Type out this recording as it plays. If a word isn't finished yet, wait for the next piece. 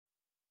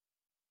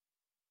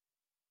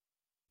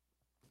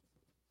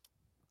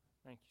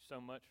Thank you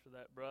so much for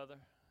that, brother.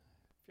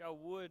 If y'all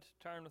would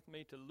turn with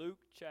me to Luke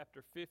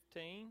chapter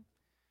 15,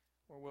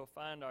 where we'll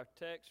find our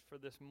text for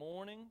this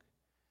morning.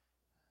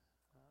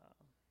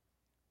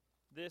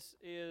 This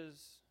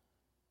is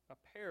a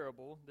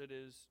parable that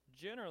is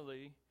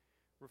generally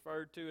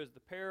referred to as the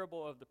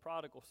parable of the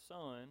prodigal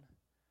son,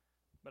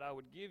 but I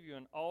would give you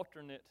an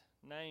alternate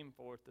name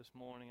for it this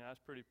morning. I was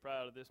pretty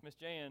proud of this. Miss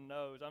Jan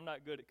knows I'm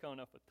not good at coming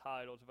up with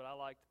titles, but I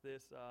liked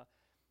this.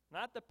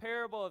 Not the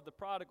parable of the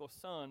prodigal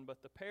son,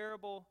 but the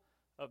parable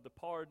of the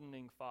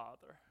pardoning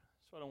father.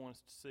 That's what I want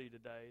us to see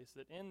today, is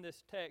that in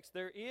this text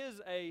there is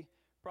a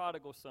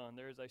prodigal son.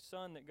 There is a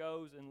son that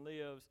goes and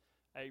lives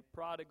a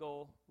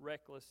prodigal,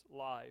 reckless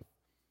life.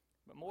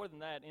 But more than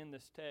that, in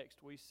this text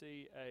we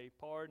see a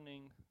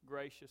pardoning,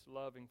 gracious,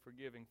 loving,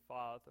 forgiving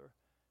father.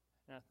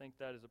 And I think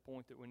that is a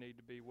point that we need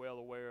to be well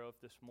aware of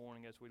this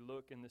morning as we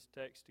look in this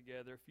text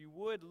together. If you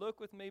would, look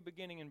with me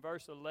beginning in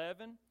verse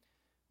 11.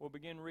 We'll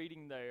begin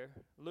reading there.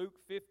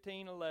 Luke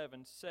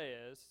 15:11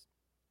 says,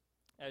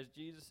 as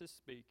Jesus is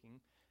speaking,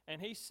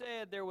 "And he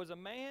said, there was a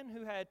man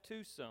who had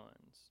 2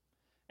 sons.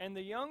 And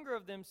the younger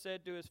of them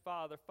said to his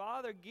father,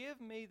 'Father, give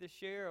me the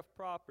share of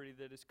property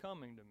that is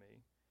coming to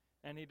me.'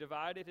 And he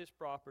divided his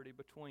property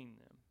between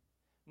them.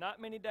 Not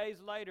many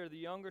days later, the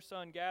younger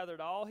son gathered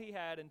all he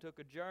had and took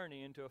a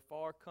journey into a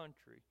far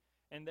country.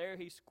 And there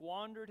he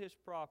squandered his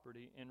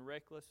property in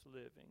reckless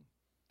living.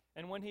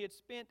 And when he had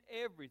spent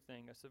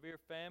everything, a severe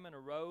famine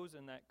arose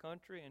in that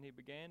country, and he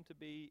began to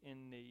be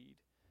in need.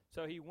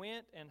 So he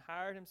went and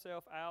hired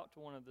himself out to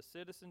one of the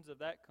citizens of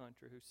that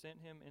country, who sent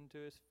him into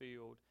his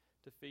field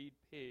to feed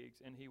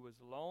pigs. And he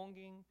was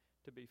longing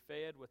to be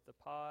fed with the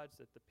pods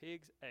that the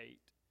pigs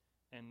ate,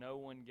 and no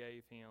one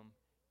gave him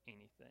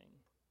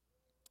anything."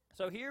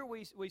 So here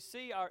we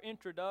see our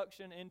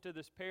introduction into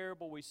this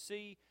parable. We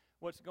see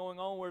what's going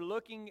on. We're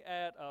looking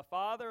at a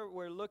father.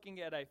 We're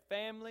looking at a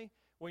family.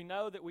 We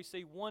know that we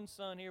see one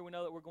son here. We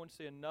know that we're going to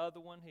see another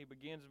one. He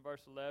begins in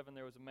verse 11.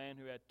 There was a man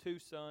who had 2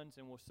 sons,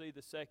 and we'll see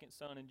the second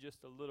son in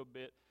just a little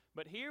bit.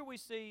 But here we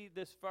see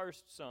this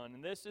first son,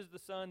 and this is the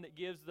son that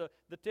gives the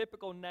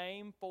typical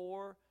name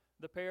for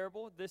the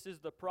parable. This is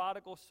the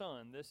prodigal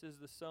son. This is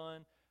the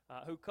son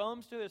who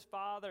comes to his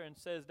father and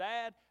says,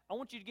 "Dad, I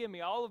want you to give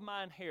me all of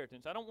my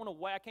inheritance. I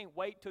can't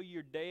wait till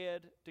you're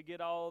dead to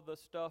get all the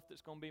stuff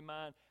that's going to be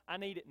mine. I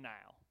need it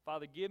now.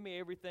 Father, give me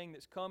everything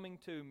that's coming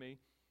to me."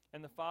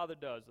 And the father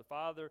does. The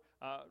father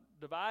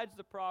divides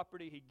the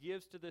property. He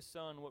gives to this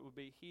son what would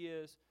be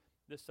his.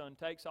 This son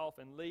takes off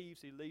and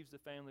leaves. He leaves the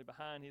family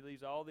behind. He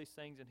leaves all these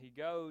things, and he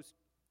goes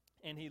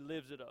and he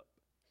lives it up.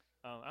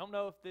 I don't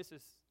know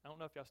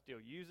if y'all still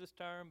use this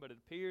term, but it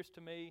appears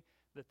to me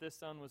that this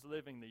son was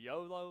living the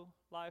YOLO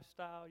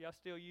lifestyle. Y'all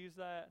still use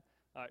that?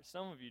 All right,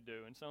 some of you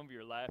do, and some of you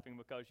are laughing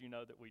because you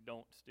know that we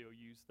don't still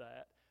use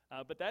that.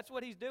 But that's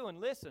what he's doing.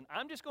 Listen,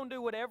 I'm just going to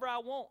do whatever I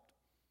want.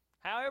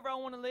 However I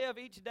want to live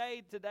each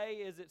day,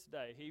 today is its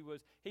day.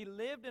 He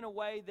lived in a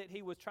way that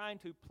he was trying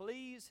to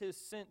please his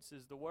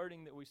senses. The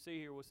wording that we see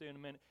here, we'll see in a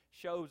minute,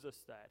 shows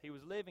us that. He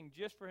was living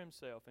just for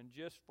himself and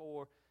just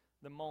for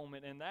the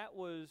moment, and that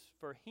was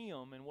for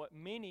him and what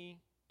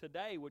many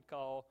today would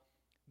call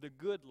the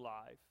good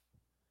life,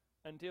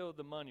 until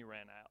the money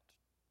ran out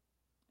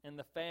and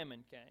the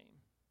famine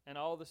came. And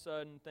all of a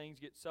sudden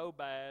things get so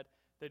bad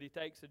that he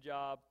takes a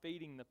job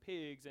feeding the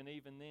pigs, and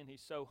even then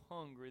he's so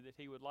hungry that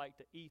he would like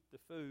to eat the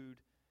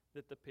food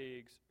that the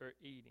pigs are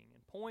eating.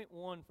 And point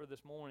 1 for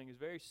this morning is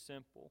very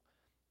simple.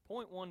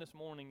 Point 1 this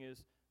morning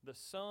is the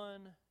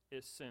son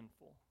is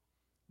sinful.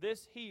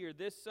 This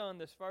son,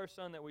 this first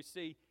son that we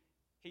see,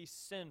 he's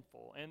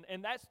sinful.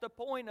 And that's the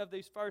point of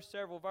these first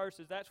several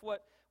verses. That's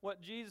what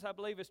Jesus, I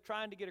believe, is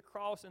trying to get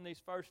across in these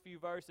first few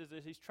verses,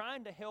 is he's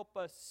trying to help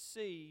us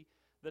see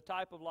the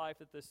type of life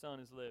that this son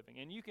is living.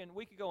 And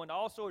we could go into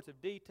all sorts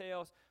of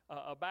details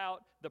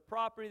about the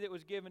property that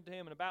was given to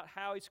him and about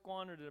how he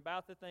squandered it,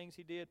 about the things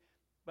he did.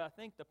 But I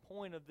think the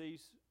point of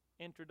these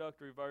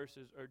introductory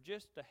verses are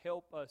just to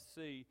help us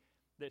see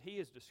that he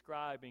is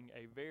describing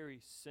a very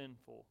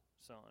sinful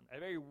son, a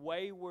very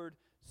wayward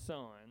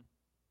son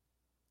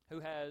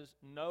who has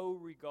no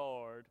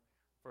regard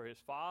for his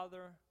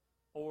father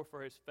or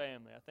for his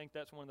family. I think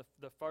that's one of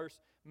the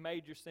first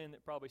major sin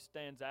that probably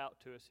stands out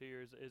to us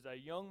here is a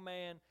young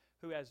man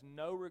who has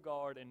no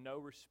regard and no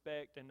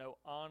respect and no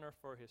honor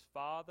for his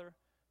father,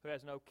 who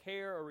has no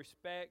care or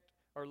respect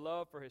or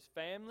love for his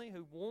family,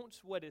 who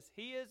wants what is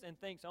his and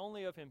thinks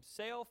only of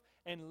himself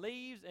and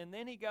leaves, and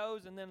then he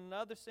goes. And then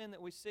another sin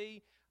that we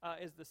see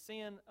is the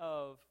sin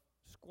of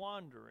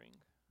squandering.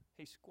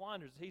 He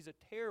squanders. He's a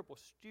terrible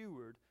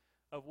steward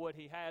of what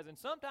he has. And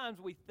sometimes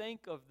we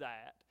think of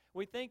that.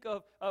 We think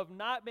of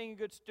not being a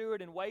good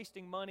steward and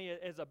wasting money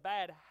as a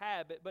bad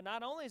habit. But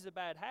not only is it a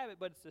bad habit,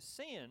 but it's a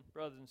sin,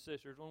 brothers and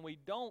sisters, when we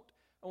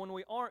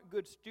aren't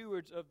good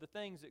stewards of the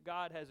things that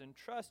God has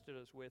entrusted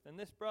us with. And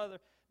this brother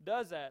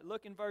does that.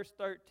 Look in verse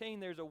 13.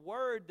 There's a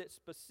word that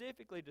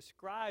specifically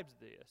describes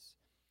this.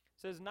 It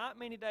says, "Not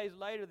many days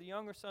later, the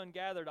younger son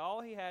gathered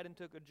all he had and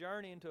took a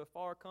journey into a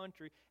far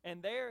country,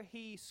 and there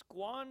he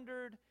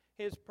squandered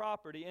his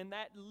property, and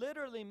that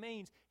literally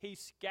means he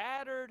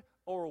scattered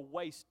or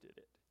wasted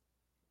it.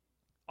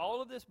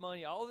 All of this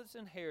money, all of this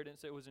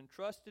inheritance that was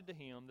entrusted to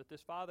him, that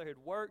this father had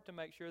worked to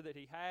make sure that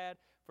he had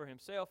for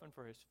himself and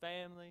for his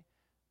family,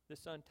 the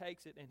son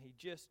takes it and he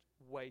just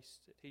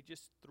wastes it. He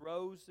just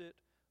throws it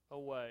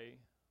away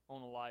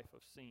on a life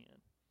of sin.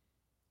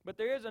 But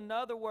there is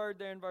another word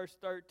there in verse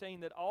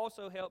 13 that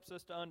also helps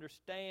us to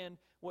understand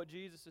what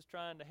Jesus is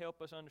trying to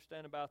help us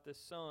understand about this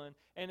son.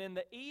 And in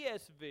the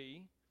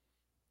ESV,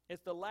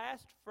 it's the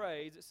last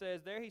phrase. It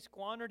says, there he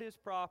squandered his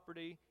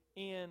property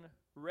in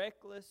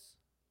reckless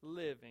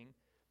living.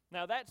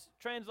 Now that's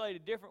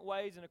translated different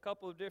ways in a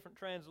couple of different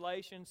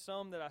translations.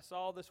 Some that I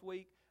saw this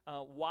week,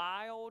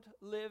 wild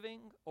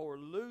living or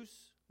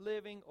loose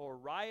living or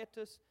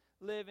riotous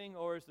living,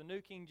 or as the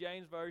New King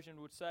James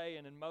Version would say,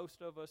 and in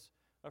most of us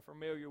are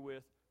familiar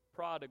with,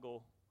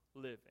 prodigal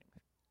living.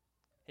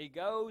 He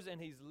goes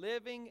and he's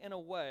living in a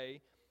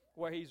way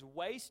where he's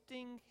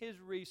wasting his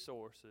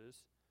resources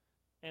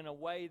in a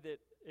way that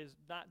is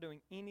not doing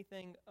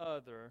anything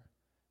other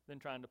than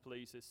trying to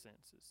please his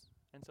senses.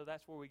 And so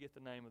that's where we get the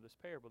name of this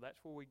parable. That's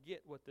where we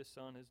get what this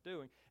son is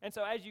doing. And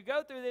so as you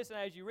go through this and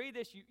as you read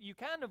this, you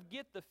kind of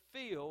get the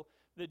feel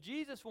that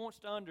Jesus wants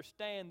to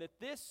understand that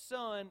this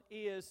son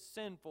is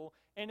sinful,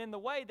 and in the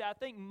way that I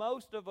think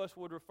most of us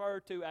would refer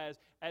to as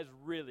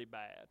really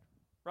bad.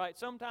 Right?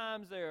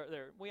 Sometimes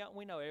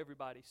we know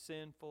everybody's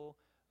sinful,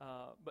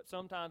 but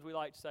sometimes we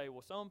like to say,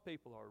 well, some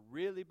people are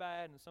really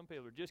bad and some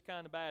people are just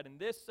kind of bad. And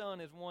this son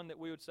is one that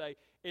we would say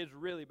is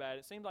really bad.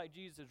 It seems like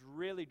Jesus is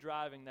really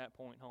driving that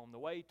point home. The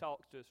way he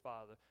talks to his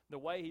father, the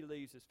way he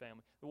leaves his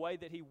family, the way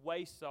that he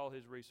wastes all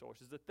his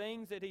resources, the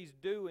things that he's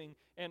doing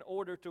in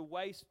order to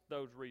waste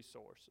those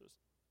resources.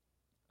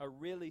 A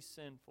really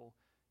sinful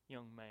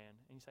young man.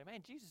 And you say,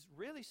 man, Jesus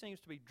really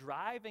seems to be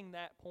driving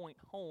that point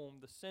home,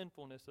 the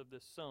sinfulness of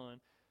this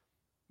son.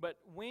 But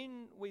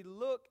when we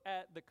look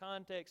at the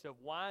context of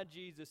why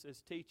Jesus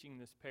is teaching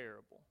this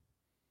parable,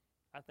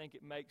 I think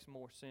it makes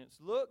more sense.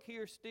 Look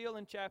here still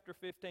in chapter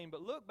 15,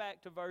 but look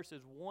back to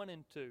verses 1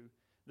 and 2,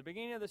 the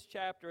beginning of this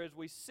chapter, as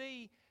we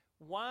see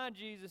why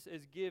Jesus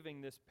is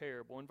giving this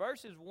parable. In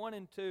verses 1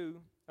 and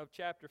 2 of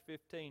chapter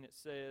 15, it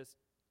says,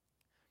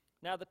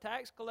 now the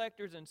tax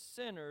collectors and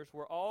sinners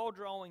were all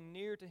drawing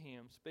near to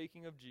him,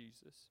 speaking of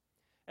Jesus.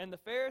 And the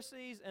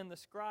Pharisees and the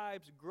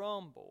scribes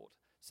grumbled,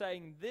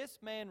 saying, this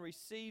man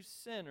receives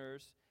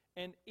sinners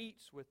and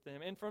eats with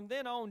them. And from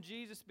then on,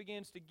 Jesus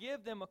begins to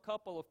give them a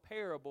couple of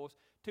parables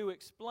to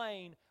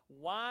explain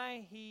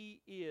why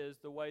he is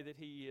the way that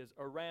he is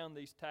around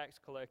these tax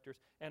collectors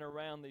and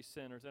around these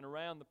sinners and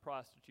around the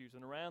prostitutes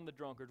and around the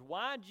drunkards.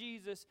 Why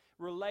Jesus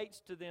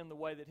relates to them the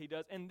way that he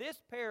does. And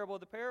this parable,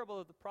 the parable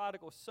of the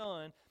prodigal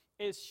son,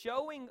 is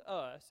showing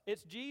us,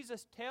 it's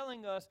Jesus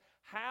telling us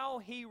how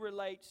he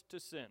relates to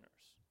sinners.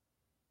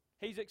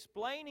 He's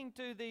explaining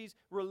to these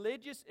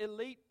religious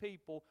elite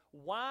people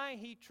why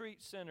he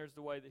treats sinners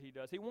the way that he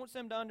does. He wants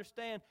them to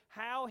understand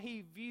how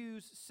he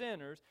views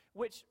sinners,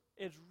 which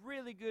is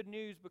really good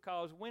news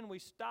because when we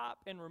stop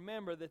and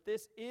remember that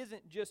this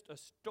isn't just a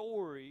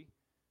story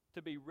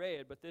to be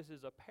read, but this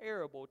is a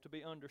parable to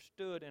be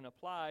understood and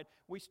applied,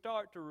 we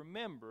start to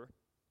remember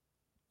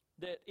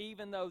that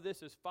even though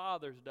this is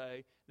Father's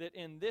Day, that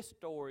in this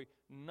story,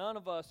 none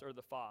of us are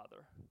the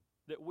father,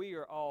 that we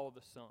are all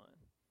the son,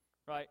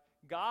 right?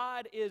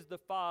 God is the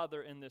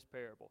Father in this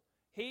parable.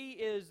 He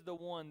is the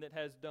one that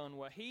has done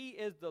well. He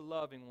is the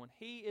loving one.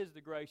 He is the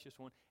gracious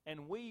one.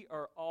 And we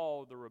are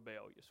all the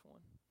rebellious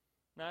one.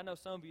 Now, I know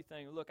some of you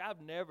think, look,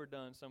 I've never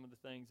done some of the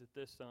things that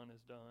this son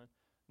has done.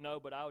 No,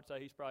 but I would say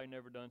he's probably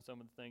never done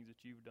some of the things that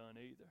you've done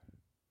either.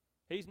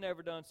 He's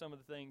never done some of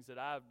the things that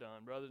I've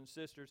done. Brothers and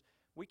sisters,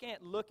 we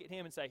can't look at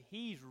him and say,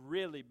 he's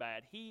really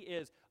bad. He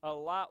is a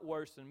lot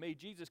worse than me.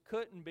 Jesus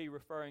couldn't be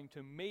referring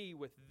to me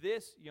with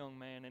this young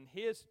man and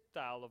his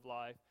style of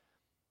life.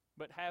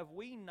 But have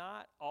we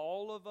not,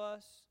 all of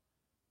us,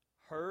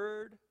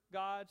 heard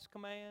God's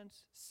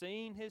commands,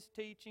 seen his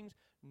teachings,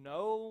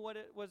 know what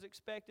it was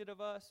expected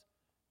of us,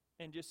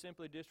 and just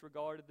simply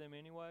disregarded them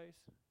anyways?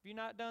 Have you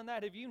not done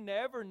that? Have you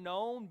never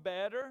known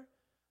better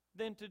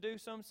than to do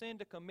some sin,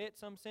 to commit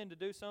some sin, to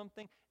do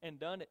something, and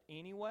done it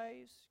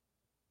anyways?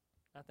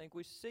 I think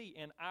we see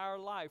in our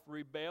life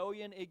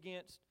rebellion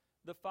against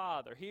the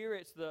Father. Here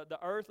it's the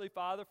earthly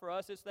Father. For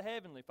us it's the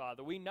heavenly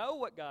Father. We know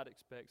what God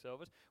expects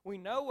of us. We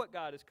know what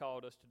God has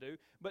called us to do.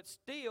 But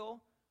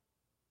still,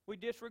 we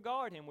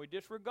disregard him. We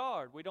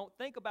disregard. We don't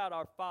think about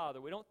our Father.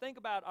 We don't think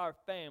about our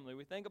family.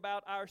 We think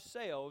about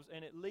ourselves,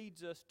 and it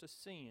leads us to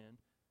sin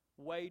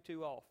way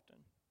too often.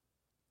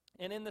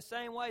 And in the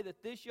same way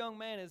that this young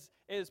man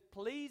is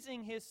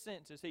pleasing his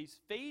senses, he's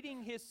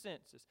feeding his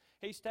senses,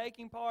 he's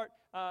taking part,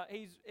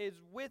 he's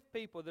with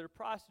people that are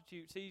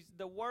prostitutes.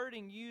 The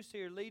wording used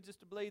here leads us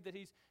to believe that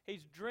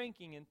he's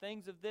drinking and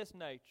things of this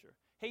nature.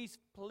 He's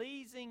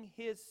pleasing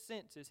his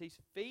senses. He's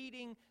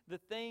feeding the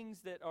things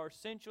that are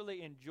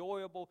essentially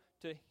enjoyable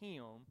to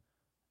him,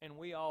 and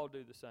we all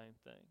do the same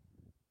thing.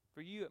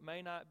 For you, it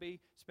may not be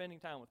spending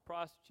time with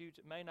prostitutes.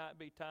 It may not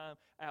be time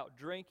out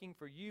drinking.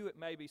 For you, it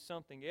may be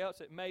something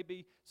else. It may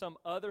be some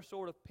other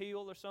sort of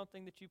pill or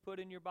something that you put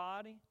in your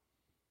body.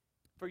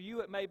 For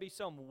you, it may be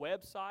some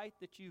website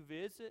that you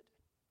visit,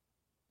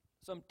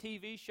 some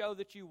TV show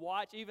that you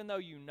watch, even though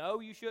you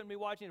know you shouldn't be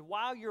watching it.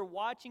 While you're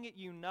watching it,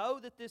 you know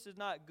that this is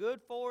not good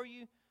for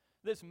you,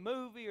 this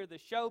movie or the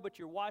show, but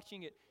you're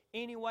watching it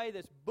anyway.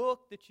 This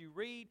book that you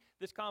read,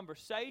 this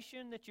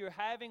conversation that you're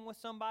having with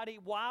somebody,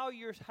 while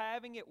you're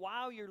having it,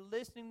 while you're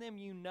listening to them,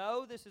 you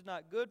know this is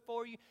not good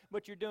for you,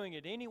 but you're doing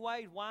it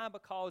anyway. Why?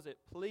 Because it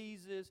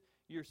pleases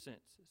your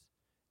senses.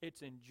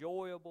 It's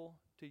enjoyable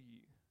to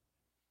you.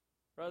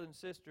 Brothers and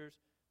sisters,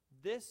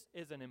 this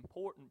is an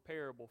important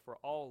parable for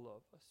all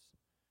of us,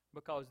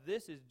 because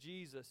this is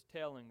Jesus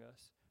telling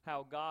us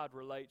how God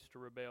relates to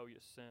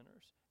rebellious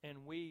sinners,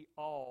 and we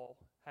all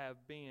have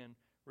been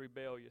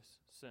rebellious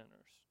sinners.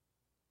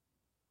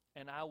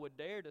 And I would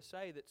dare to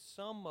say that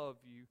some of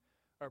you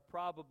are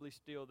probably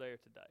still there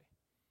today.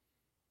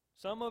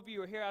 Some of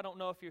you are here. I don't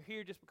know if you're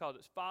here just because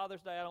it's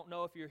Father's Day. I don't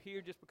know if you're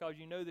here just because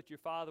you know that your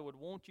father would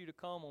want you to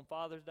come on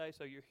Father's Day,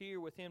 so you're here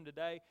with him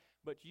today.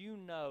 But you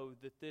know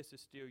that this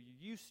is still you.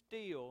 You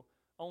still,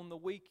 on the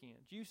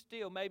weekends, you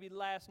still, maybe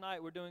last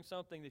night we're doing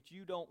something that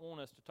you don't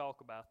want us to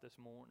talk about this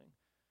morning.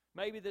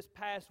 Maybe this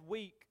past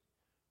week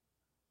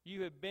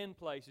you have been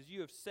places, you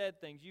have said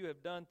things, you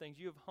have done things,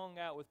 you have hung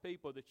out with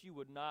people that you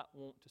would not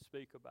want to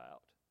speak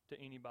about to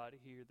anybody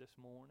here this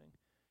morning.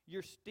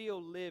 You're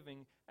still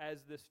living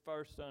as this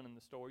first son in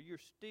the story. You're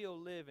still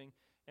living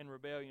in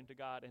rebellion to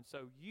God. And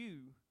so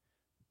you,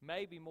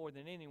 maybe more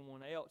than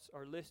anyone else,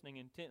 are listening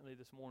intently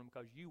this morning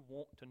because you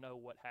want to know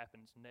what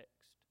happens next.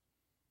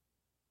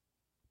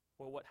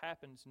 Well, what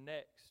happens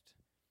next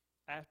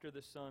after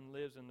the son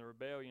lives in the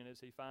rebellion is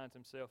he finds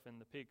himself in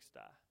the pigsty.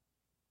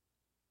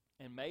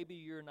 And maybe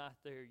you're not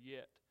there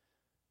yet,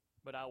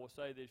 but I will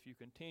say that if you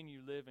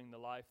continue living the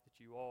life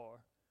that you are,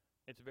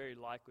 it's very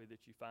likely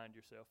that you find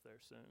yourself there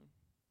soon.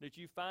 That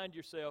you find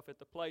yourself at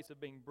the place of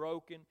being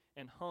broken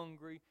and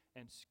hungry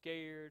and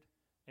scared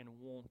and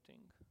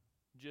wanting,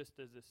 just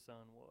as this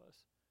son was.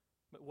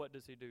 But what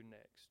does he do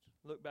next?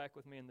 Look back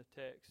with me in the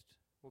text.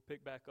 We'll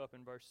pick back up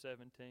in verse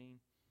 17.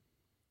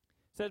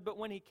 It says, "But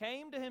when he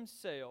came to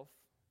himself,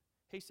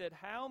 he said,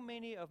 'How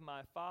many of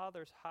my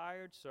father's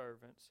hired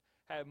servants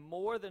have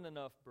more than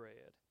enough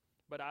bread,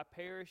 but I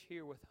perish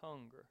here with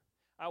hunger?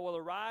 I will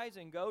arise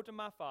and go to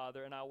my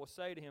father, and I will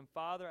say to him,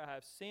 Father, I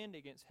have sinned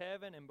against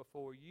heaven and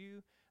before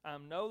you. I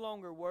am no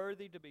longer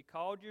worthy to be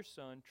called your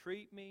son.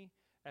 Treat me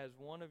as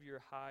one of your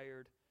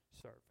hired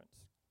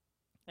servants.'"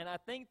 And I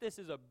think this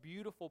is a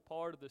beautiful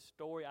part of the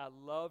story. I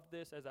love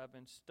this as I've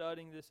been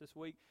studying this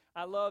week.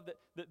 I love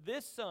that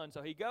this son,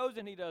 so he goes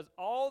and he does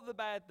all the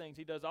bad things.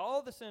 He does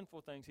all the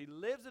sinful things. He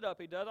lives it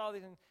up. He does all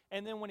these things.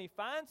 And then when he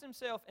finds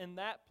himself in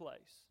that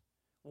place,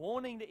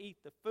 wanting to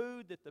eat the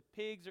food that the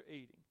pigs are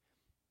eating,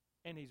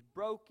 and he's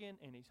broken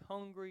and he's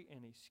hungry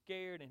and he's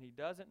scared and he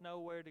doesn't know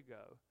where to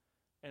go,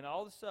 and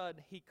all of a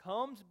sudden he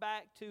comes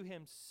back to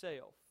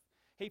himself.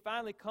 He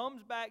finally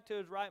comes back to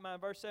his right mind.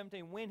 Verse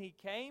 17, when he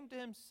came to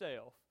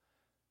himself,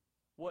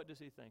 what does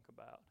he think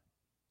about?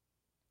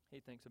 He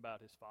thinks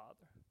about his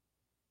father.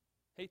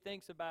 He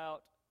thinks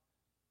about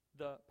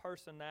the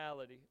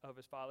personality of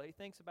his father. He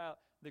thinks about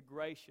the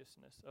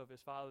graciousness of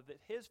his father, that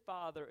his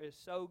father is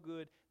so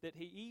good that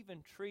he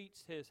even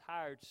treats his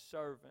hired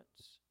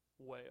servants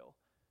well.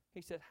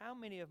 He said, how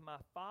many of my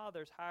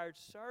father's hired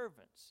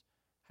servants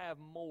have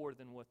more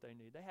than what they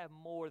need? They have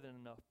more than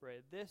enough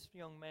bread. This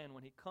young man,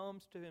 when he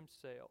comes to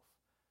himself,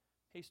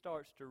 he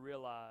starts to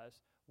realize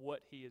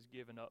what he has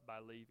given up by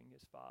leaving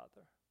his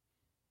father.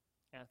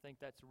 And I think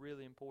that's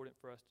really important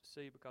for us to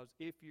see, because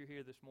if you're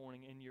here this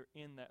morning and you're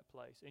in that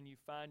place and you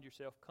find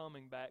yourself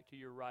coming back to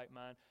your right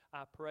mind,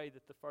 I pray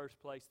that the first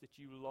place that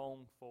you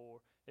long for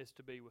is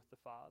to be with the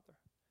Father,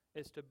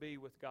 is to be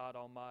with God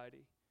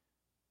Almighty,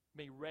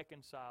 be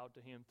reconciled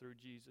to Him through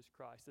Jesus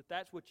Christ.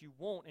 That's what you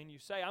want, and you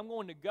say, I'm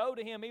going to go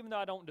to Him even though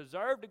I don't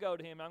deserve to go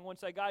to Him. I'm going to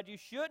say, God, you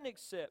shouldn't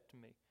accept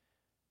me,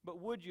 but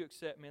would you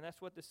accept me? And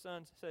that's what the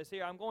Son says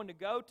here. I'm going to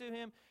go to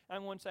Him.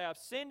 I'm going to say, I've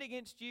sinned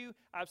against you.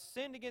 I've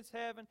sinned against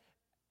heaven,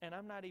 and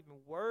I'm not even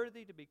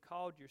worthy to be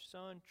called your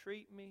son.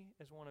 Treat me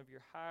as one of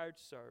your hired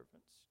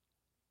servants.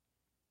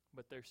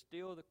 But there's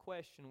still the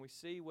question. We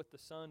see what the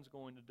son's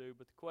going to do,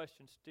 but the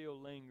question still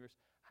lingers.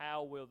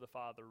 How will the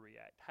father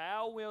react?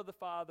 How will the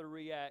father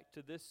react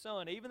to this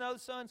son? Even though the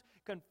son's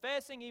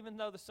confessing, even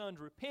though the son's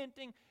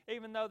repenting,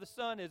 even though the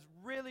son is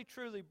really,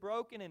 truly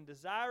broken and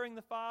desiring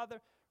the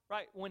father,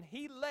 right? When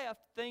he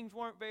left, things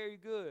weren't very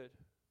good,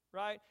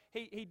 right?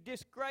 He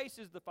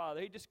disgraces the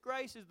father. He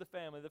disgraces the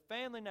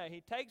family name.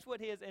 He takes what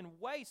his and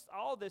wastes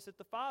all this that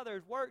the father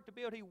has worked to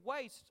build. He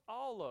wastes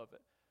all of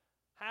it.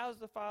 How's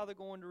the father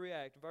going to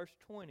react? Verse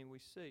 20 we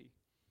see.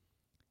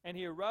 And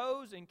he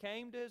arose and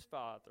came to his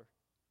father.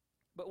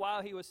 But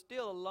while he was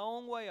still a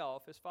long way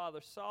off, his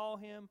father saw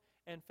him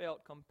and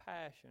felt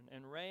compassion,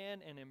 and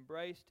ran and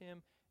embraced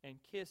him and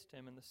kissed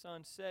him. And the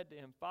son said to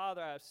him,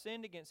 Father, I have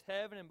sinned against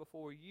heaven and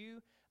before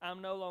you.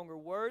 I'm no longer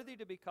worthy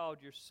to be called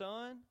your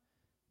son.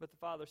 But the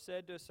father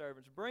said to his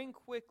servants, bring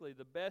quickly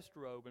the best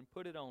robe and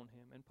put it on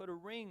him, and put a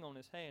ring on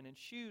his hand and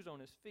shoes on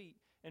his feet,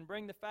 and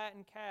bring the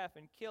fattened calf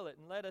and kill it,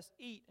 and let us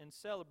eat and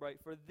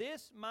celebrate. For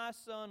this my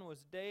son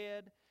was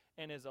dead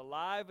and is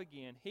alive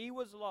again. He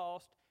was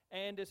lost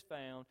and is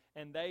found.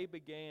 And they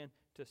began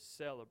to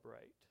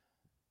celebrate.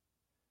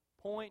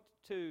 Point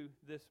 2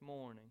 this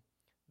morning.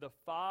 The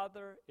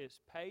Father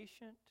is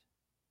patient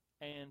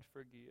and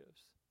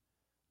forgives.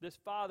 This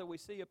Father, we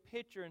see a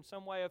picture in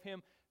some way of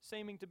Him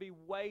seeming to be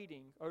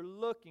waiting or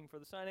looking for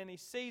the Son. And He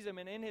sees Him,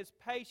 and in His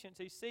patience,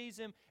 He sees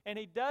Him, and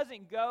He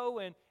doesn't go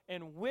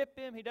and whip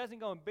Him. He doesn't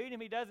go and beat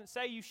Him. He doesn't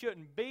say you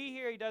shouldn't be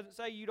here. He doesn't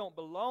say you don't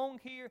belong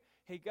here.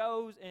 He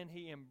goes and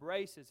He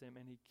embraces Him,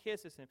 and He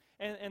kisses Him.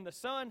 And the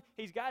Son,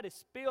 he's got his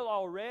spiel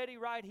already,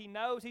 right? He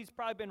knows. He's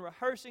probably been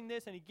rehearsing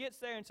this, and he gets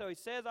there, and so he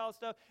says all the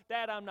stuff.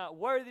 Dad, I'm not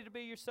worthy to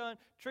be your son.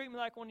 Treat me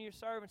like one of your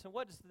servants. And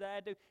what does the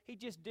dad do? He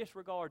just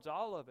disregards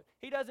all of it.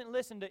 He doesn't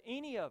listen to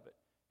any of it.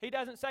 He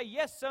doesn't say,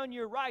 yes, son,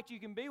 you're right. You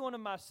can be one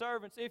of my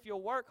servants if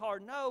you'll work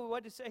hard. No,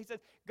 what does he say? He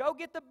says, go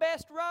get the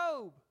best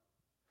robe.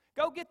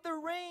 Go get the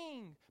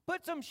ring.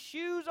 Put some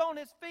shoes on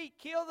his feet.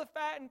 Kill the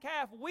fattened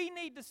calf. We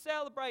need to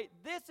celebrate.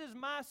 This is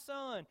my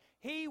son.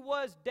 He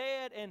was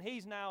dead and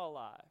he's now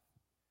alive.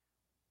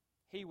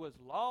 He was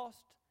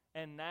lost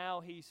and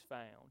now he's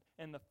found.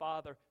 And the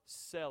Father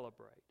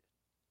celebrated.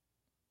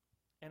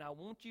 And I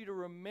want you to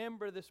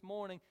remember this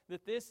morning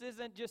that this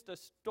isn't just a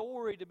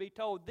story to be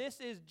told. This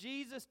is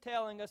Jesus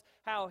telling us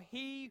how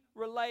He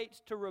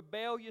relates to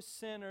rebellious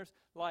sinners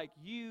like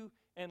you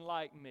and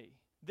like me.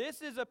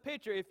 This is a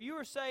picture. If you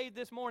are saved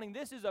this morning,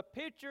 this is a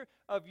picture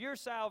of your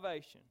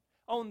salvation.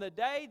 On the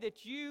day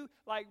that you,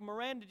 like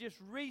Miranda just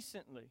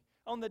recently,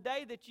 on the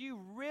day that you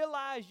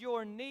realize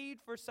your need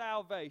for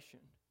salvation,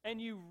 and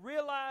you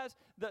realize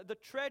the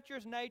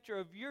treacherous nature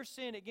of your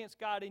sin against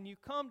God, and you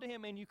come to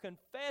Him and you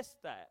confess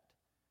that.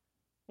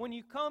 When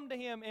you come to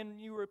Him and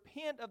you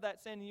repent of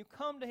that sin, and you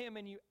come to Him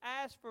and you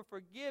ask for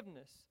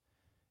forgiveness,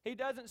 He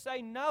doesn't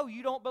say, no,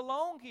 you don't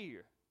belong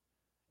here.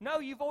 No,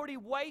 you've already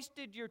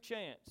wasted your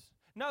chance.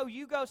 No,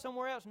 you go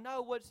somewhere else.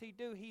 No, what does He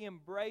do? He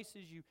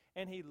embraces you,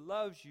 and He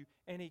loves you,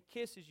 and He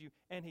kisses you,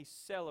 and He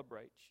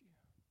celebrates you.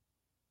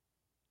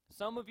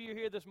 Some of you are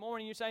here this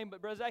morning, you're saying,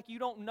 but Brother Zach, you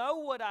don't know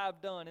what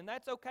I've done, and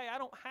that's okay. I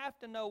don't have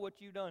to know what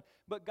you've done,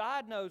 but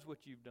God knows what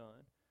you've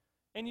done.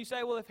 And you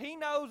say, well, if He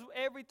knows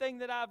everything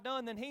that I've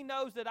done, then He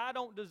knows that I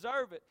don't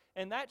deserve it.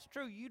 And that's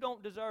true. You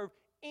don't deserve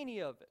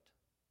any of it.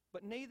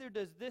 But neither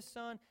does this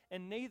son,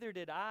 and neither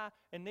did I,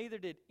 and neither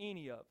did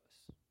any of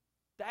us.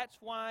 That's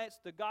why it's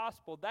the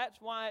gospel.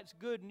 That's why it's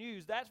good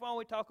news. That's why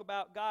we talk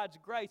about God's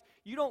grace.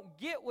 You don't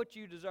get what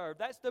you deserve.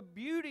 That's the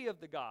beauty of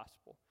the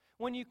gospel.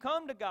 When you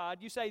come to God,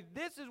 you say,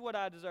 this is what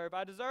I deserve.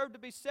 I deserve to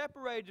be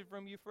separated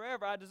from you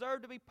forever. I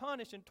deserve to be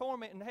punished and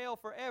tormented in hell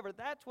forever.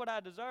 That's what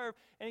I deserve.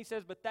 And He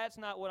says, but that's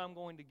not what I'm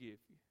going to give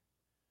you.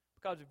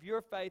 Because of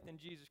your faith in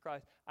Jesus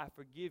Christ, I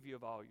forgive you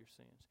of all your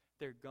sins.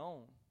 They're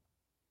gone.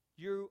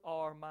 You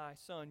are my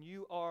son.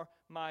 You are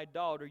my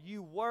daughter.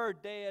 You were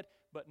dead,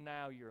 but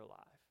now you're alive.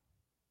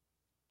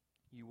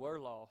 You were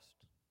lost,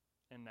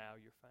 and now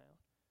you're found.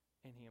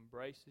 And He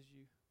embraces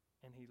you,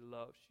 and He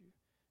loves you.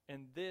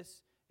 And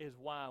this is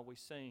why we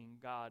sing,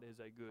 God is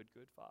a good,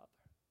 good Father.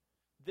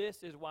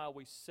 This is why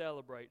we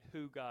celebrate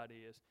who God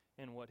is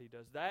and what He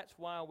does. That's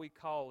why we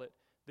call it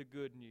the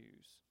good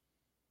news,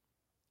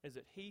 is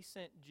that He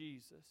sent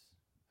Jesus,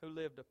 who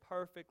lived a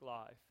perfect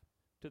life,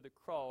 to the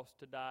cross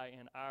to die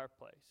in our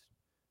place,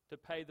 to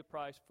pay the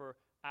price for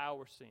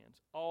our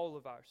sins, all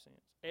of our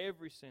sins,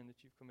 every sin that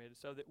you've committed,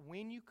 so that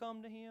when you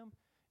come to Him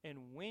and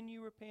when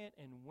you repent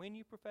and when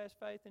you profess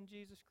faith in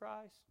Jesus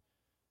Christ,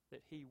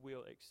 that He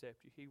will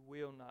accept you. He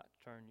will not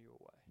turn you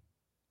away.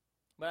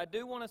 But I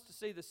do want us to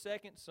see the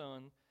second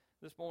son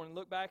this morning.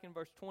 Look back in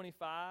verse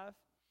 25. It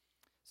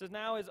says,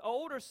 now his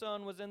older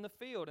son was in the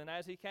field, and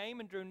as he came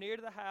and drew near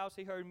to the house,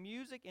 he heard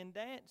music and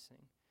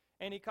dancing.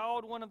 And he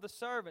called one of the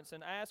servants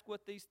and asked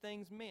what these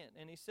things meant.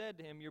 And he said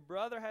to him, your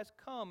brother has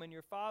come, and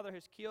your father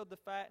has killed the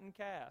fattened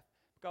calf,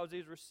 because he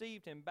has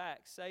received him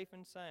back safe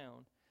and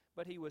sound.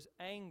 But he was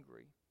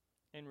angry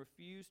and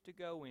refused to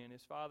go in.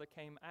 His father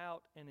came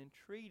out and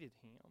entreated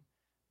him.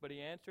 But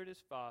he answered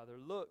his father,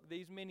 look,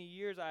 these many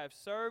years I have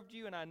served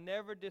you, and I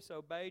never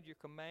disobeyed your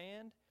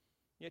command.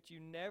 Yet you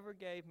never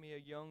gave me a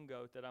young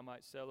goat that I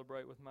might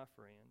celebrate with my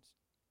friends.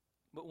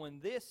 But when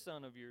this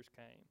son of yours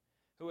came,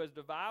 who has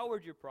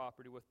devoured your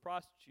property with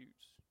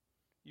prostitutes,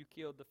 you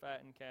killed the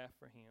fattened calf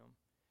for him.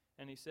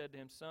 And he said to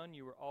him, son,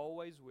 you were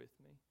always with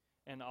me,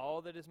 and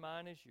all that is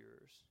mine is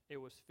yours. It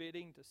was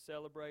fitting to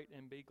celebrate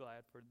and be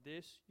glad, for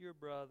this your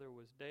brother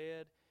was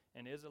dead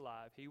and is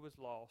alive. He was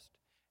lost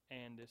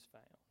and is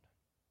found.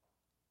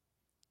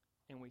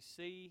 And we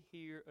see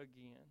here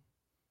again.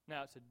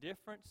 Now, it's a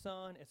different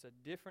son. It's a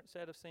different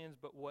set of sins.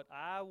 But what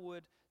I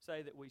would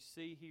say that we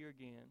see here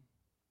again,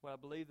 what I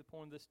believe the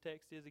point of this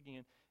text is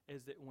again,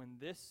 is that when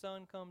this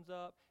son comes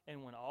up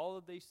and when all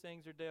of these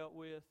things are dealt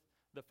with,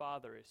 the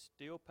Father is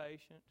still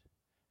patient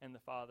and the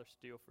Father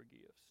still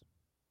forgives.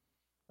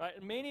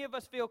 Right? Many of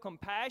us feel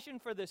compassion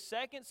for this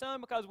second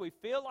son because we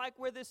feel like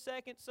we're this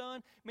second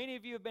son. Many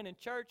of you have been in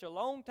church a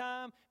long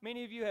time.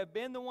 Many of you have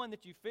been the one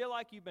that you feel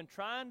like you've been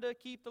trying to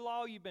keep the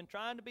law. You've been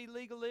trying to be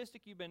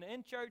legalistic. You've been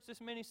in church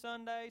this many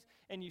Sundays.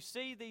 And you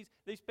see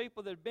these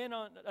people that have been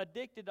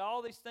addicted to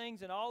all these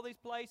things and all these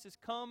places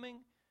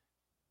coming.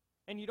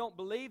 And you don't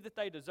believe that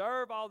they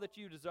deserve all that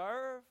you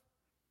deserve.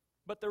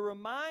 But the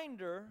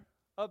reminder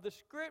of the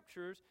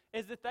Scriptures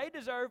is that they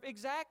deserve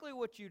exactly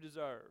what you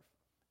deserve.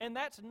 And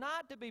that's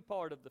not to be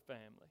part of the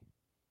family.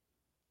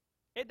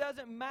 It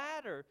doesn't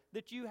matter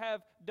that you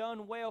have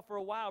done well for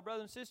a while.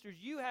 Brothers and sisters,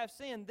 you have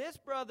sinned. This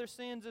brother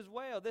sins as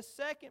well. This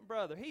second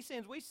brother, he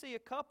sins. We see a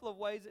couple of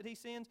ways that he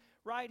sins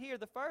right here.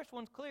 The first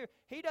one's clear.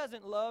 He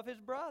doesn't love his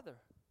brother.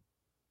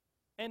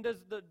 And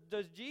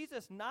does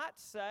Jesus not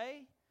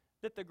say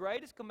that the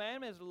greatest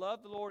commandment is to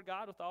love the Lord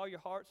God with all your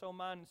heart, soul,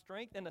 mind, and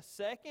strength? And a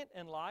second,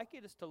 and like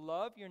it, is to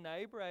love your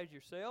neighbor as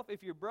yourself.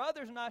 If your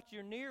brother's not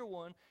your near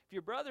one, if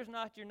your brother's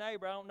not your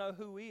neighbor, I don't know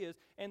who is,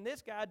 and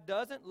this guy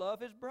doesn't love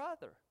his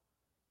brother.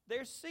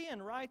 There's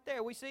sin right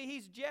there. We see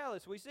he's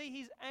jealous. We see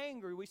he's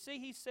angry. We see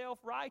he's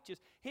self-righteous.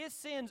 His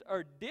sins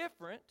are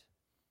different,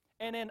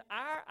 and in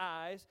our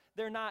eyes,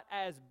 they're not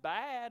as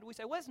bad. We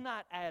say, well, it's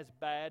not as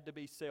bad to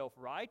be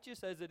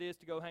self-righteous as it is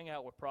to go hang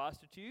out with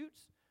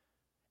prostitutes.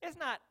 It's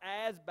not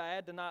as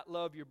bad to not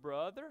love your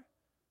brother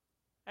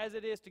as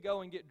it is to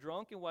go and get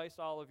drunk and waste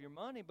all of your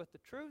money. But the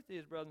truth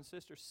is, brothers and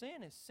sisters,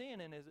 sin is sin.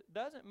 And it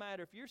doesn't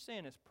matter if your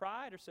sin is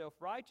pride or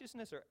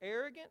self-righteousness or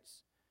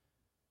arrogance,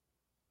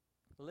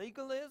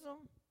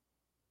 legalism,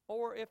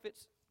 or if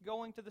it's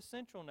going to the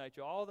central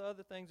nature, all the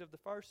other things of the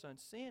first son.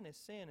 Sin is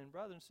sin. And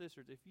brothers and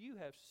sisters, if you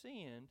have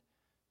sinned,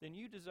 then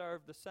you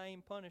deserve the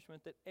same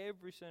punishment that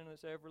every sinner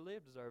that's ever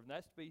lived deserves. And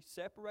that's to be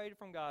separated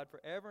from God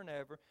forever and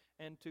ever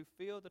and to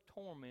feel the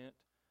torment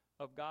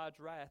of God's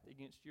wrath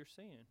against your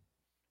sin.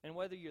 And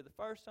whether you're the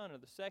first son or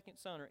the second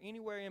son or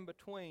anywhere in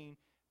between,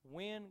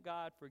 when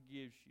God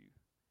forgives you,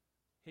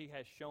 He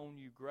has shown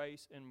you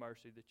grace and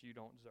mercy that you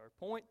don't deserve.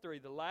 Point 3,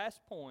 the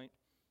last point,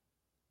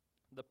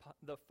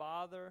 the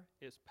Father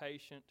is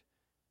patient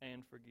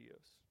and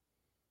forgives.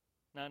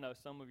 Now, I know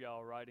some of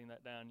y'all are writing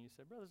that down, and you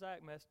said, Brother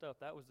Zach messed up.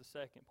 That was the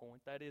second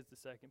point. That is the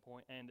second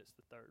point, and it's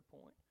the third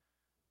point.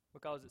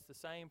 Because it's the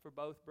same for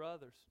both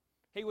brothers.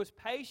 He was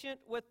patient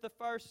with the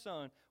first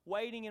son,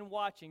 waiting and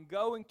watching,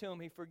 going to him.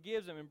 He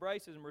forgives him,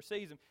 embraces him,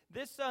 receives him.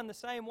 This son, the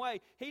same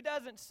way. He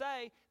doesn't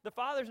say, the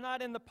father's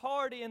not in the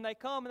party, and they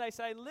come and they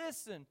say,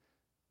 listen,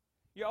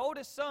 your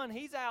oldest son,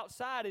 he's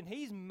outside, and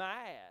he's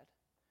mad.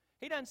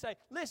 He doesn't say,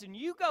 listen,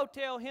 you go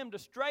tell him to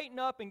straighten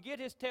up and get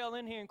his tail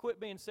in here and quit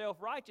being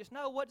self-righteous.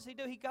 No, what does he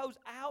do? He goes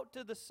out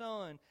to the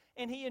son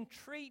and he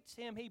entreats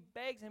him. He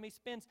begs him. He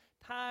spends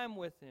time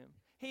with him.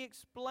 He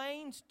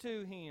explains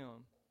to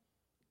him.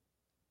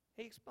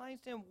 He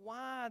explains to him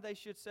why they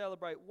should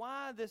celebrate,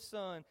 why this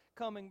son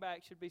coming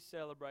back should be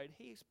celebrated.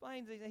 He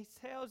explains, he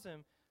tells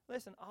him,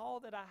 listen, all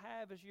that I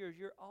have is yours.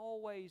 You're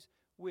always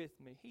with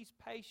me. He's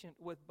patient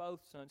with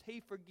both sons.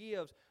 He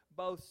forgives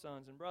both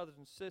sons. And brothers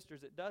and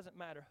sisters, it doesn't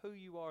matter who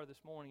you are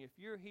this morning. If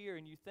you're here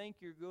and you think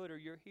you're good, or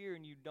you're here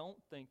and you don't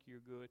think you're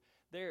good,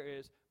 there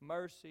is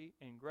mercy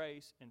and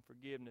grace and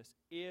forgiveness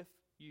if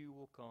you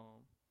will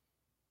come,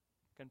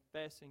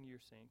 confessing your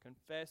sin,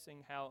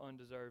 confessing how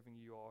undeserving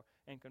you are,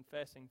 and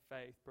confessing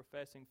faith,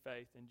 professing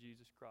faith in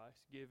Jesus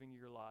Christ, giving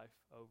your life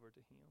over to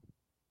Him.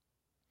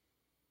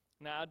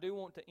 Now, I do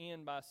want to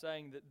end by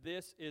saying that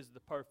this is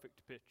the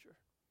perfect picture.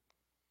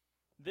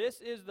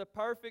 This is the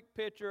perfect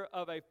picture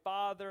of a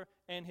father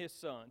and his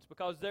sons,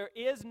 because there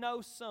is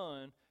no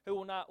son who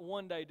will not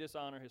one day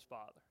dishonor his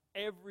father.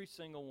 Every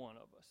single one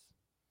of us.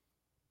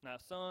 Now,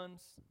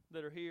 sons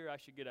that are here, I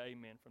should get an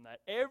amen from that.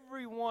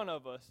 Every one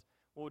of us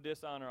will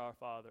dishonor our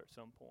father at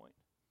some point.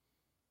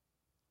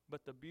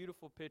 But the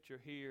beautiful picture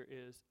here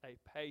is a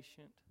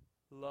patient,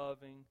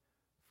 loving,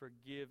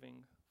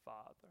 forgiving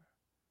father.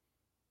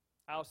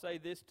 I'll say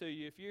this to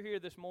you. If you're here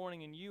this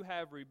morning and you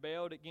have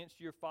rebelled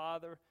against your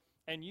father,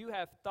 and you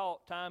have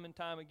thought time and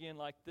time again,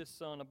 like this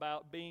son,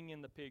 about being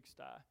in the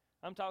pigsty.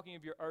 I'm talking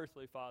of your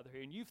earthly father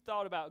here. And you've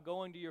thought about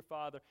going to your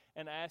father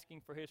and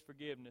asking for his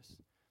forgiveness.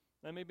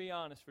 Let me be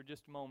honest for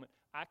just a moment.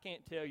 I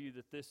can't tell you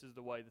that this is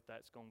the way that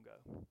that's going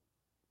to go.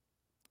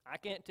 I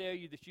can't tell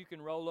you that you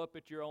can roll up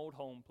at your old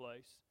home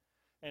place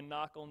and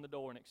knock on the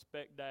door and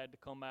expect Dad to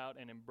come out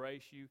and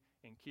embrace you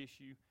and kiss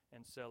you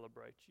and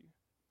celebrate you.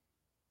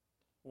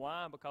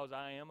 Why? Because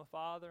I am a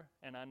father,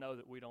 and I know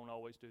that we don't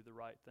always do the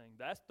right thing.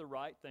 That's the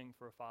right thing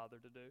for a father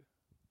to do.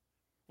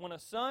 When a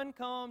son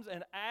comes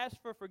and asks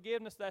for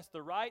forgiveness, that's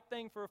the right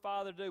thing for a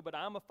father to do. But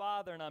I'm a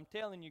father, and I'm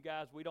telling you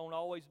guys, we don't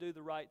always do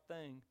the right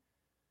thing.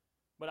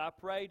 But I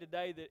pray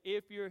today that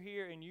if you're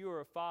here and you are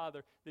a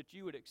father, that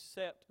you would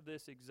accept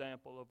this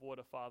example of what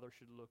a father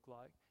should look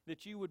like.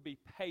 That you would be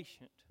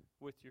patient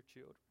with your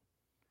children.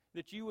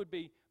 That you would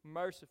be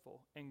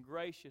merciful and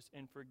gracious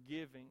and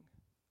forgiving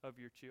of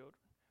your children.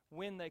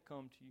 When they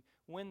come to you,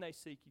 when they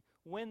seek you,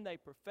 when they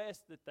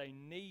profess that they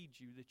need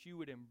you, that you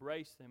would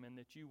embrace them and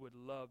that you would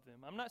love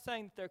them. I'm not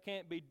saying that there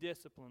can't be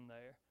discipline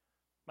there,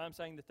 But I'm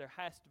saying that there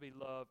has to be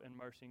love and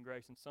mercy and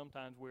grace, and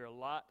sometimes we're a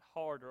lot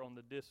harder on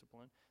the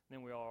discipline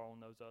than we are on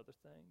those other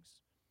things.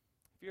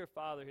 If you're a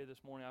father here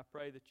this morning, I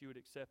pray that you would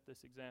accept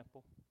this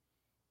example,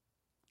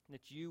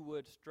 that you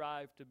would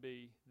strive to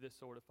be this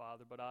sort of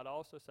father. But I'd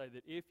also say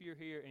that if you're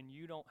here and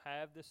you don't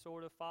have this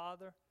sort of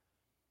father,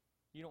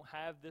 you don't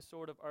have this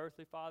sort of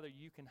earthly father,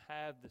 you can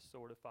have this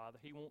sort of father.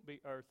 He won't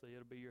be earthly,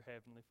 it'll be your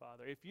heavenly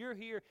Father. If you're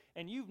here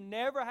and you've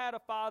never had a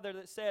father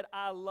that said,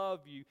 I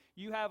love you,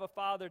 you have a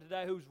father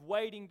today who's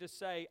waiting to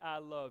say, I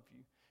love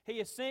you. He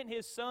has sent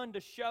His Son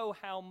to show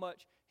how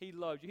much He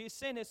loves you. He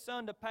sent His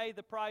Son to pay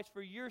the price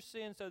for your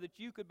sin so that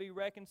you could be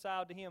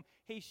reconciled to Him.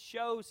 He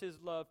shows His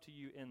love to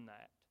you in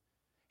that.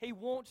 He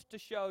wants to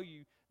show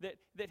you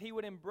that He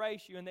would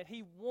embrace you and that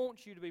He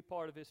wants you to be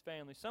part of His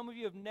family. Some of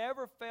you have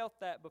never felt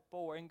that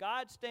before, and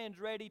God stands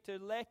ready to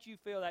let you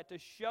feel that, to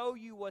show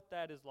you what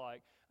that is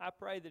like. I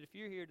pray that if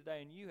you're here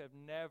today and you have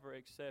never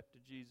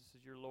accepted Jesus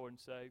as your Lord and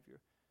Savior,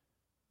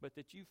 but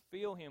that you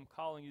feel Him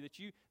calling you,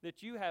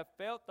 that you have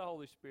felt the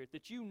Holy Spirit,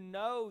 that you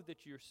know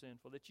that you're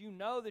sinful, that you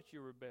know that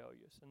you're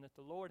rebellious, and that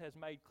the Lord has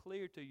made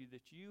clear to you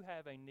that you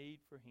have a need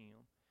for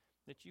Him,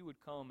 that you would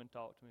come and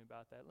talk to me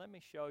about that. Let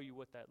me show you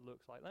what that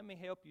looks like. Let me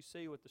help you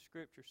see what the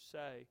Scriptures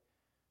say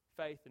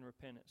faith and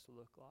repentance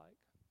look like.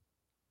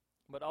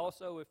 But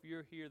also, if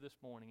you're here this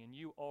morning and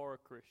you are a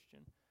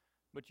Christian,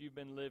 but you've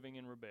been living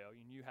in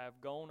rebellion, you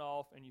have gone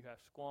off and you have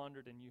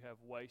squandered and you have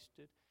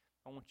wasted,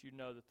 I want you to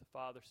know that the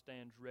Father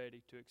stands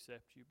ready to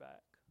accept you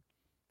back.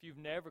 If you've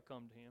never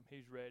come to Him,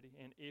 He's ready.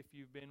 And if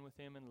you've been with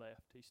Him and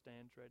left, He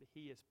stands ready.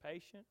 He is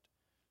patient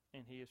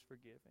and He is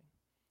forgiving.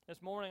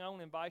 This morning, I want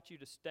to invite you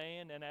to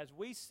stand, and as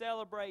we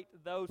celebrate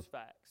those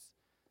facts,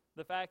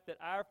 the fact that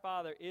our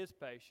Father is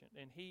patient,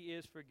 and He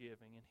is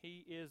forgiving, and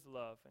He is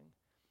loving,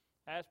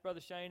 I asked Brother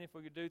Shane if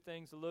we could do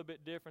things a little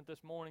bit different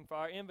this morning. For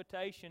our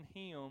invitation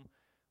hymn,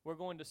 we're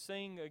going to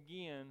sing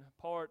again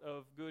part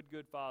of Good,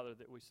 Good Father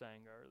that we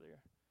sang earlier.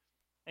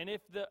 And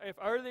if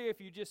earlier, if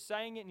you just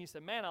sang it and you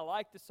said, man, I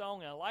like the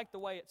song and I like the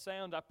way it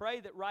sounds, I pray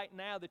that right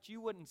now that you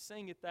wouldn't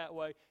sing it that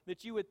way,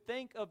 that you would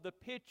think of the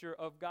picture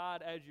of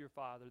God as your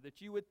Father,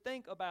 that you would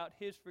think about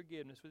His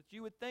forgiveness, that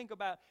you would think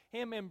about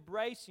Him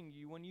embracing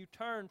you when you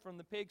turn from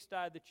the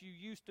pigsty that you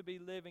used to be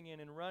living in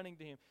and running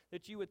to Him,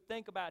 that you would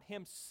think about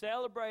Him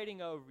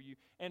celebrating over you,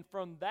 and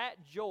from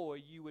that joy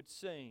you would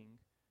sing,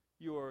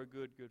 you are a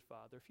good, good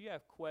Father. If you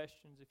have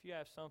questions, if you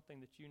have something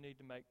that you need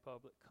to make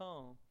public,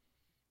 come.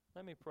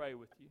 Let me pray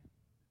with you.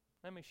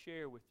 Let me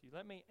share with you.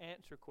 Let me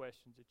answer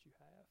questions that you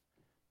have.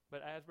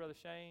 But as Brother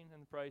Shane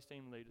and the praise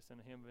team lead us in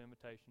a hymn of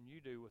invitation, you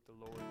do what the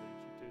Lord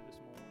leads you to this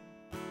morning.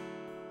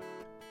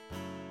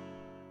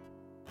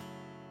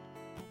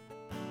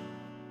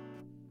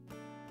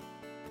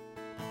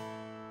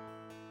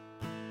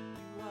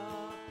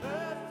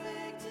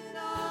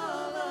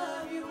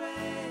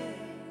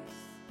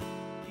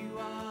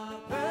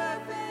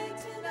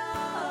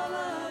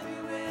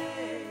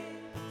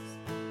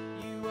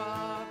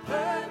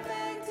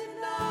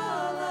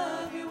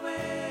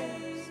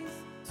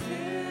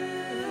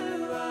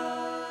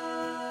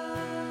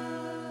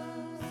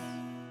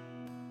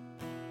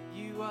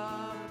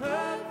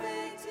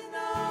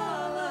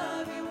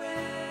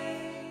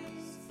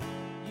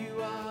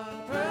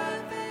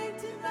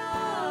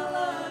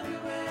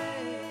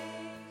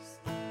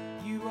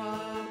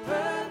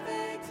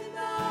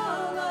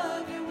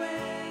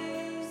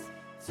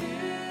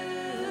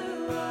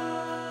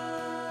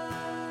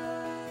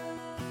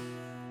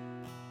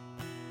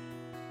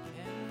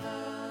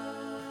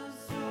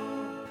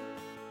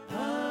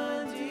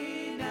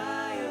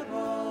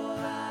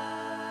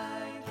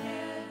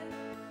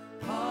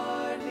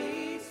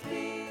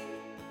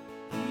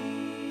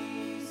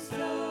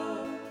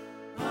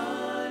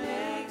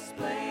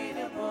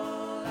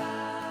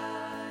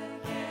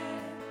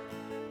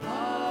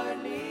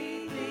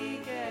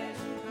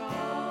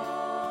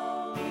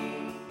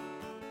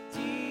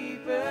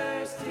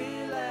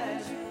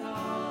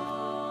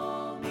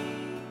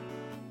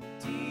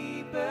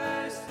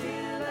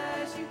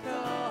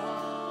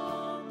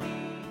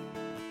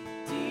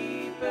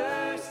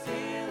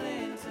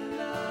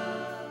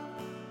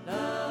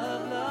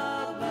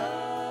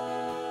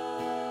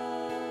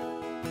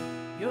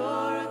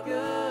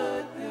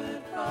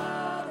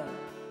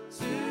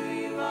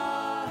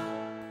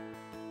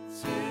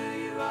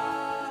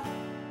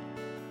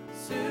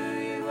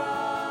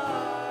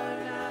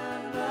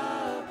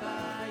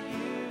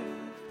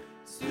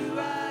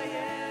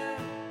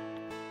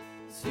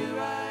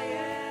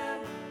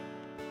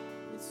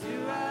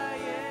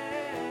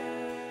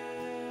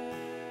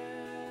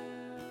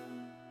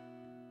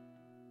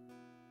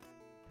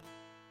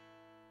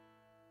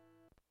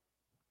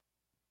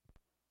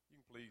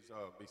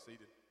 Be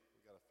seated.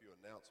 We got a few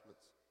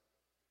announcements.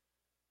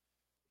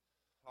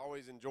 I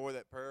always enjoy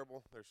that parable.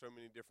 There's so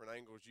many different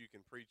angles you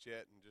can preach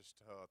at, and just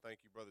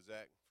thank you, Brother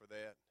Zach, for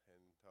that.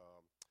 And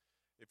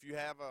if you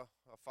have a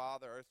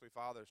father, earthly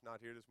father, that's not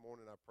here this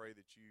morning, I pray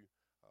that you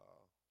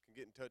can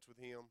get in touch with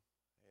him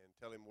and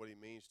tell him what he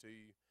means to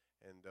you.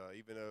 And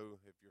even though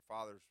if your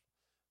father's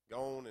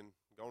gone and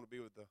gone to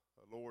be with the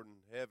Lord in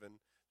heaven,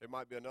 there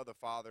might be another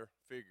father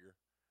figure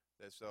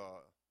that's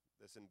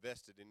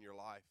invested in your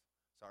life.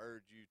 So I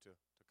urge you to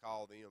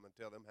call them and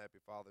tell them Happy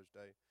Father's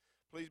Day.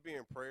 Please be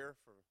in prayer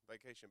for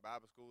Vacation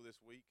Bible School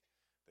this week.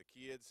 The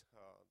kids,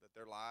 that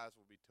their lives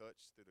will be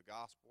touched through the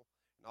gospel.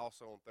 And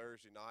also on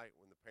Thursday night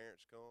when the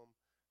parents come,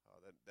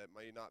 that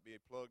may not be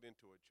plugged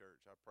into a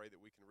church. I pray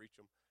that we can reach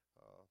them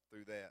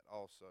through that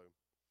also.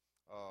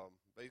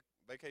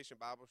 Vacation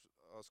Bible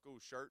School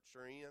shirts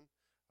are in,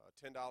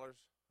 $10.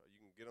 You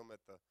can get them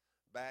at the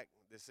back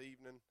this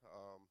evening,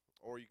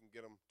 or you can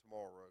get them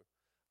tomorrow.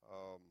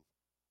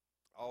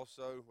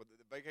 Also, with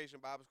the Vacation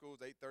Bible School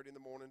is 8:30 in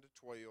the morning to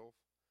 12.